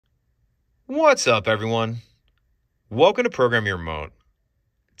What's up, everyone? Welcome to Program Your Remote.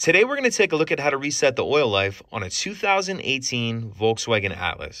 Today we're going to take a look at how to reset the oil life on a 2018 Volkswagen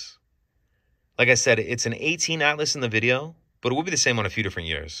Atlas. Like I said, it's an 18 Atlas in the video, but it will be the same on a few different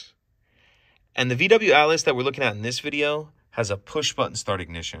years. And the VW Atlas that we're looking at in this video has a push-button start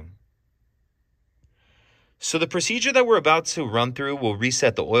ignition. So the procedure that we're about to run through will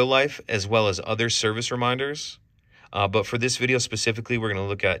reset the oil life as well as other service reminders. But for this video specifically, we're going to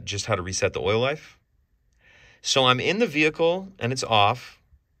look at just how to reset the oil life. So I'm in the vehicle and it's off.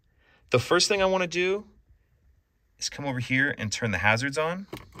 The first thing I want to do is come over here and turn the hazards on.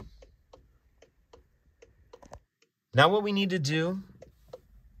 Now what we need to do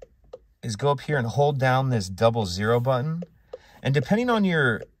is go up here and hold down this 00 button. And depending on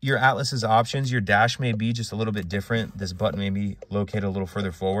your Atlas's options, your dash may be just a little bit different. This button may be located a little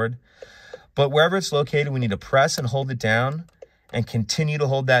further forward. But wherever it's located, we need to press and hold it down and continue to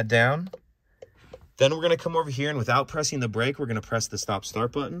hold that down. Then we're going to come over here and without pressing the brake, we're going to press the stop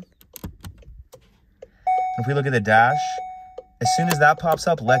start button. If we look at the dash, as soon as that pops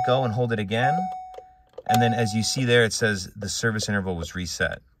up, let go and hold it again. And then as you see there, it says the service interval was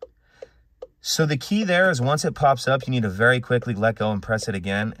reset. So the key there is once it pops up, you need to very quickly let go and press it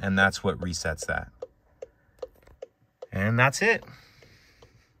again. And that's what resets that. And that's it.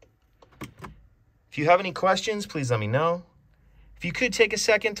 If you have any questions, please let me know. If you could take a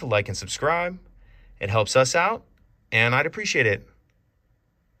second to like and subscribe, it helps us out, and I'd appreciate it.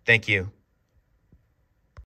 Thank you.